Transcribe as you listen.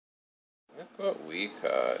what we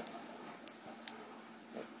caught.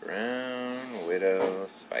 A brown widow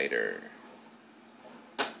spider.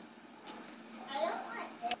 I don't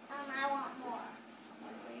want this. I want more.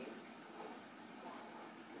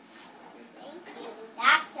 Thank you.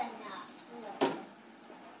 That's enough.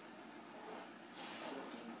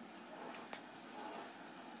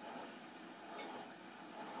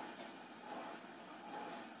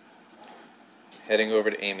 Heading over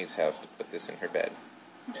to Amy's house to put this in her bed.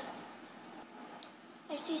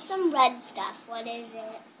 I see some red stuff. What is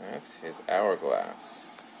it? That's his hourglass.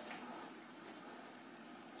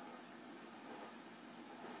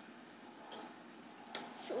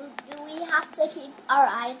 So do we have to keep our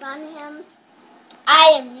eyes on him?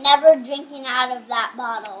 I am never drinking out of that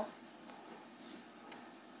bottle.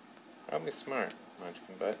 Probably smart,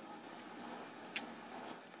 Munchkin Butt.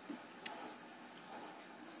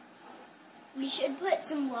 We should put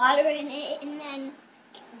some water in it and then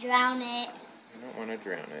drown it. I don't want to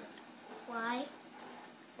drown it. Why?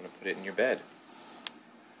 I want to put it in your bed.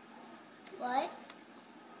 What?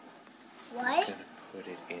 I'm What? gonna put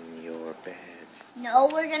it in your bed. No,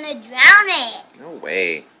 we're gonna drown it. No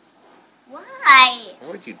way. Why?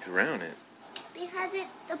 Why would you drown it? Because it's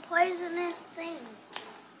the poisonous thing.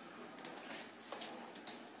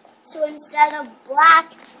 So instead of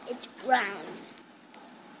black, it's brown.